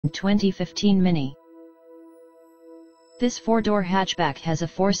2015 Mini. This 4-door hatchback has a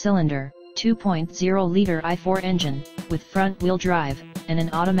 4-cylinder, 2.0-liter i4 engine, with front-wheel drive, and an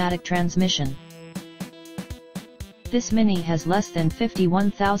automatic transmission. This Mini has less than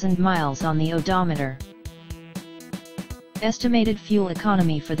 51,000 miles on the odometer. Estimated fuel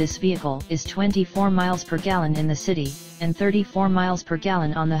economy for this vehicle is 24 miles per gallon in the city, and 34 miles per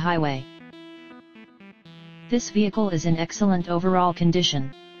gallon on the highway. This vehicle is in excellent overall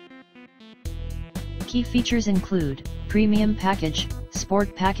condition. Key features include Premium Package,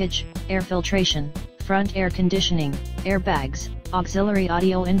 Sport Package, air filtration, front air conditioning, airbags, auxiliary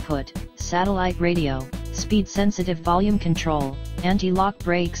audio input, satellite radio, speed-sensitive volume control, anti-lock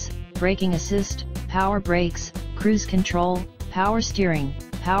brakes, braking assist, power brakes, cruise control, power steering,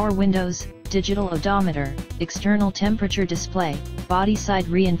 power windows, digital odometer, external temperature display, body side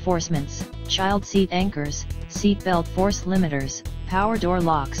reinforcements, child seat anchors, seat belt force limiters, power door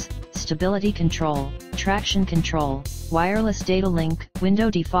locks, stability control, traction control, wireless data link, window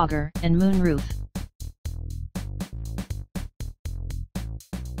defogger, and moonroof.